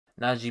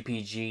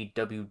NazGPG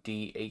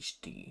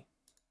WDHD.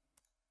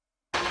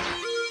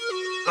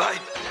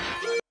 Like,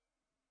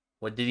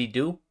 what did he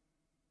do?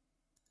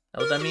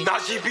 That what that means?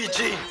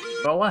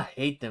 NazGPG. Bro, I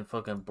hate them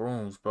fucking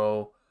brooms,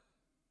 bro.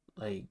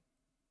 Like,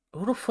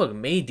 who the fuck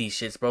made these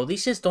shits, bro?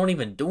 These shits don't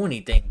even do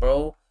anything,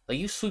 bro. Like,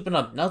 you sweeping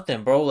up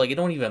nothing, bro. Like, it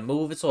don't even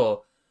move. It's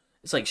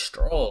like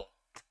straw.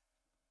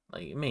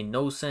 Like, it made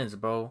no sense,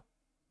 bro.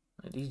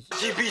 Like, these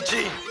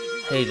GPG.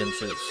 hate them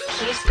shits.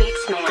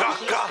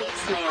 Keyzz2tact.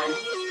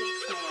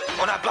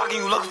 On that block,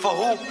 you looking for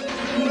who?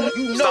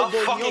 You know, Stop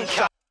boy,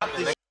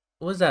 fucking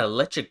What was that,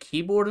 electric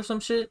keyboard or some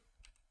shit?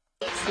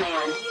 On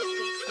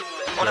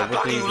that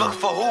block, you looking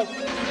for who?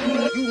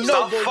 You know,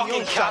 Stop boy, you fucking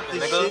don't stop capping,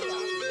 this nigga.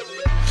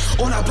 shit.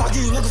 On that block,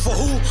 you looking for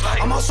who?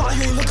 I'm outside,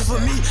 you ain't looking for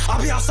me.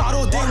 I be outside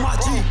all day, my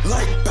G.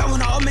 Like, back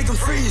when I up, make him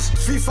freeze.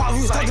 3-5,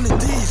 he was talking to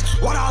D's.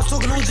 While I was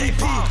talking on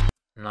JP.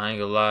 Nah, I ain't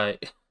gonna lie.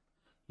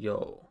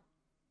 Yo,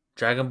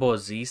 Dragon Ball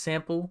Z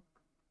sample?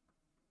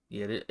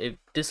 Yeah, if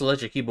this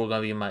electric keyboard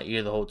gonna be in my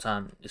ear the whole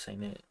time, this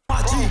ain't it.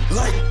 My G,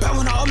 like, back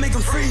when I up, make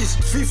him freeze.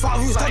 3-5,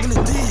 he was talking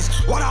to D's.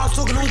 While I was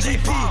talking on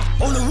JP.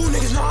 On the woo,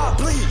 niggas know how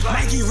I bleed.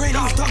 Mikey Rain,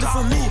 he was talking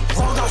for me.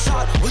 Ron got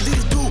shot, what did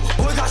he do?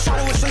 Boy got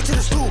shot and went straight to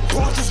the stool.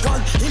 Brought this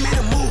gun, he made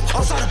a move.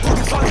 Outside the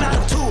bucket, fucking at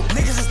him too.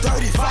 Niggas is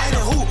dirty,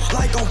 fighting who?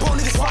 Like, on bro,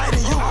 niggas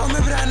fighting you. I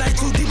remember that night,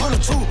 too deep on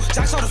the two.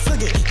 Jack saw the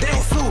flicker, they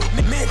ain't flew.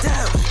 Man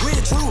down, we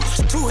ain't true.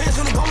 2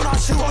 hands on the gun when I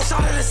shoot.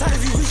 Outside of the side,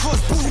 if you reach for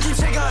his boo. Keep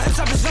shaking her hips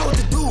up and know what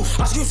to do.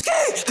 I scream,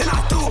 skate, then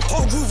I threw.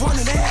 Whole group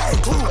running, they had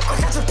a clue. I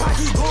catch a pack,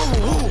 he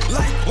going woo.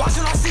 Like,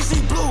 watching our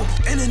CC blue.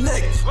 In the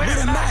neck,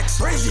 with a max.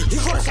 Crazy, he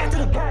caught a shot to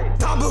the back.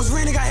 Bills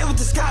ring, got hit with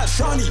the scotch.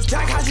 Shawnee,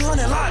 Jack had you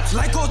running lots.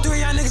 Like all 3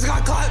 y'all niggas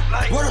got caught.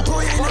 What a bro,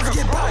 you ain't never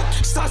get back.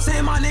 Stop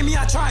saying my name,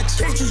 y'all tracks.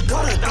 KT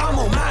got a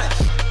damo match.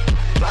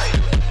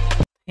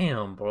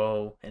 Damn,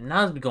 bro. And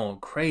Nas be going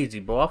crazy,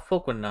 bro. I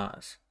fuck with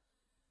Nas.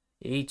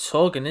 He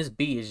talking, this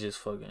beat is just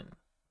fucking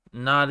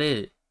not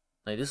it.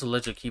 Like, this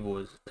electric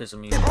keyboard is pissing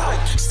me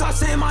off. Stop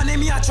saying my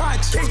name, y'all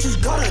tracks.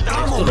 KT got a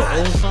damo the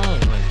whole song,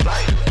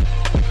 like,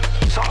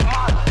 suck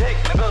my dick,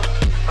 nigga.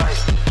 Like,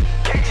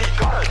 KT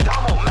got a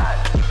damo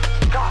match.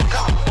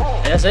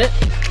 That's it?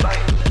 Like,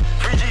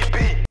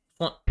 3GB.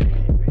 What?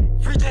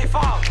 3J5.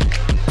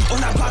 On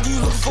that block, you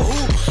looking for who?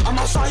 I'm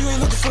outside, you ain't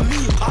looking for me.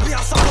 I be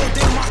outside all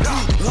day, my G.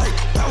 Like,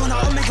 back when I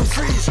up, make him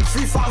freeze.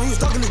 3-5, he was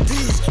talking to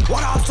D's.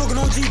 While I was talking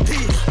on GP.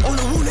 On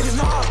the woo, niggas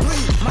know how I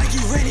bleed. Mikey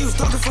Rain, he was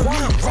talking for me.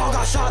 Ron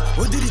got shot,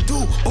 what did he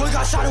do? Boy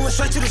got shot and went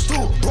straight to the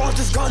stool. Brought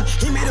this gun,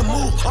 he made a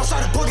move.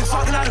 Outside the bucket,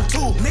 fucking at him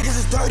too. Niggas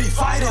is dirty,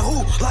 fighting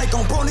who? Like,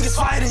 on bro, niggas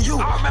fighting you.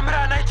 I remember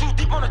that night, too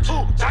deep on the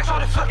 2. Jack saw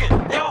the flicking,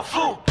 they all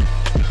flew.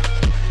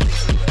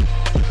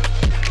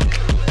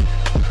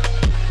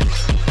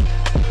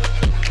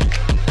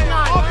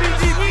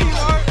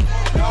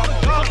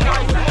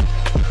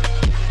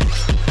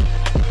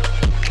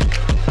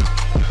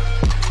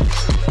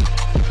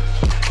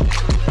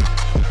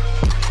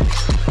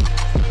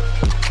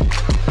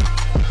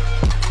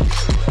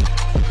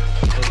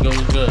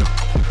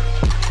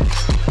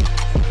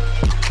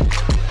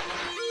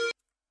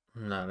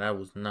 Nah, that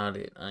was not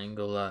it. I ain't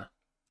gonna lie.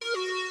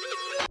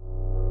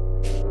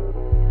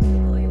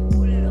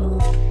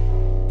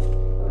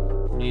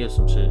 Let me hear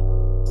some shit.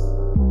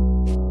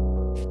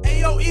 Hey,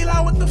 yo, Eli,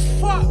 what the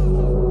fuck?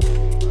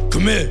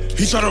 Come here,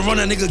 he try to run,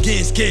 that nigga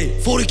getting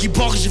scared. 40 keep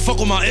barking, she fuck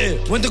with my ear.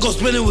 Went to go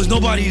spinning, was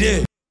nobody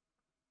there.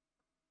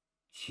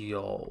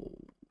 Yo,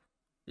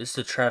 this is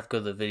the traffic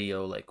of the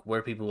video, like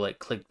where people like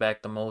clicked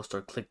back the most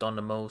or clicked on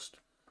the most.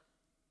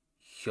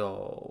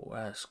 Yo,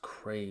 that's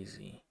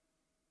crazy.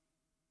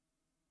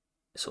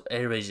 So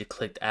everybody just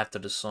clicked after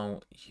the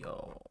song.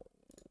 Yo,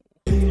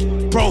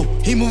 bro,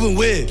 he moving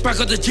weird. Back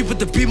up the Jeep with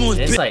the people.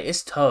 It's like,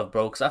 it's tough,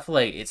 bro, because I feel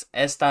like it's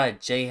S.I,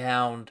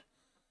 J-Hound,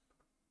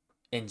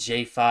 and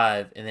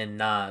J5, and then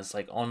Nas,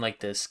 like on like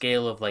the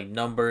scale of like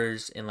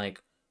numbers and like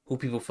who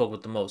people fuck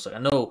with the most. Like, I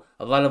know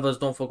a lot of us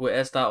don't fuck with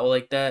S.I or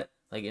like that,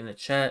 like in the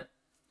chat,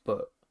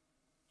 but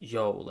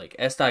yo, like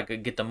S.I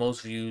could get the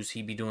most views.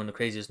 He be doing the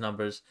craziest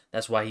numbers.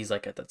 That's why he's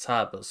like at the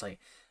top. But it's like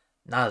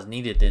Nas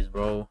needed this,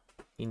 bro.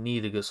 He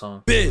needed a good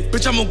song.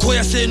 Bitch, I'm on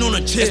Koya sitting on a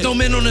chair. There's no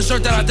man on the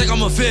shirt that I think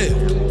I'm a fit.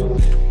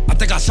 I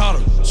think I shot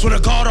him. Swear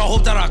to God, I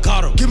hope that I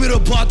caught him. Give me the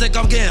ball, I think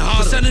I'm getting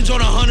hotter. Percentage on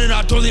 100,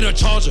 I don't need a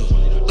charger.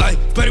 Like,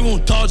 bet he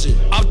won't dodge it.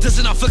 I'm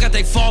dissing, I feel like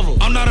they father.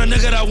 I'm not a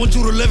nigga that went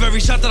through to live. Every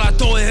shot that I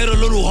throw, it hit a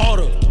little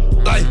harder.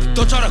 Like,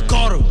 don't try to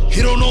guard him.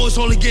 He don't know it's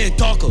only getting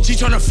darker. She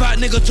turn a fat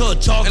nigga to a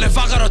jogger. And if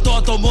I got a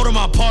thought, I throw more than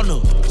my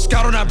partner.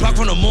 Scout on that block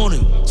from the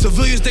morning.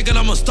 Civilians thinking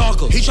I'm a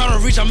stalker. He trying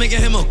to reach, I'm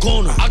making him a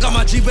goner. I got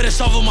my G, better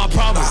solve my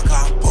problem.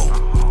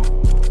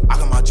 I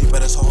got my G,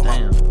 better solve my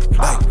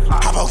problem.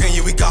 Hop out, can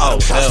you, we got him.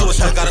 Shots to a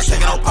check, got a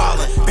shake, no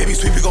pollen. Baby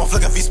sweep, you gon'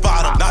 flick if he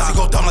spot him. Nazi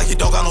go dumb like he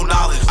don't got no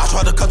knowledge. I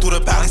tried to cut through the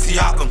balance, he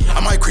out him.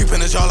 I might creep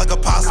in his yard like a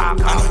possum.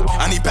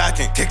 I need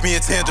backing, kick me a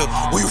tangent.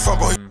 Where you from,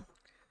 bro?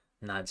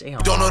 Nah, you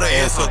don't know the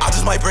answer. I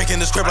just might break in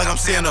the script like I'm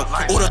Santa.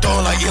 Order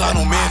throwing like Eli,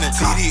 no man.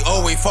 TD,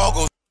 always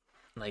Fargo.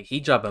 Like, he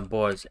dropping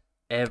bars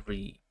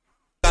every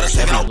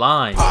That's every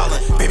line.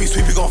 Baby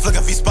sweep, you gon' flick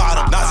if he spot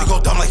him. Nazi go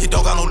dumb like he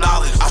don't got no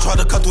knowledge. I tried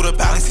to cut through the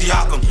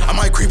Balenciaga. I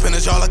might creep in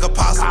his jaw like a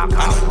possum.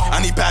 I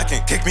need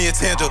backing, kick me a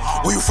tender.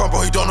 Where you from,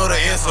 bro? You don't know the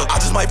answer. I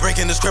just might break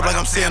in the script like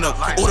I'm Santa.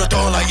 Order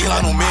throwing like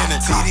Eli no Manning.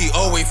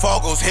 TDO, wait,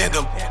 fall goes hand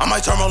him. I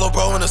might turn my little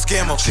bro in a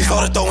scammer. She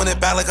started throwing it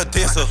back like a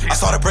dancer. I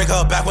started break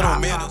her back with no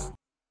manners.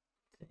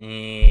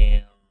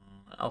 Damn,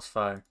 that was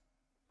fire.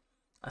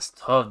 That's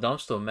tough. I'm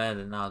still mad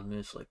that Nas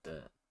missed like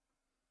that.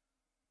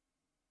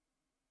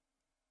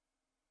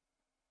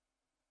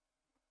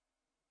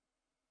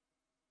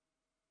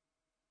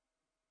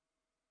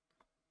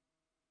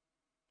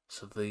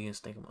 Civilians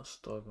think I'm a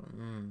stalker.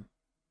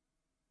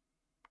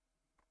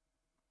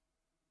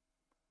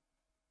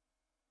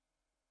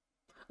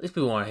 At least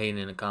people aren't hating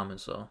in the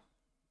comments, though.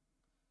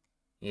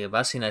 Yeah, but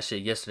I seen that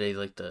shit yesterday.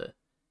 Like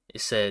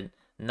it said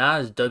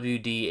Nas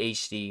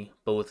WDHD,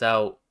 but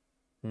without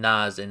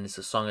Nas, and it's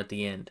a song at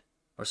the end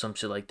or some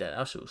shit like that.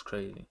 That shit was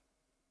crazy.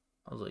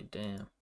 I was like, damn.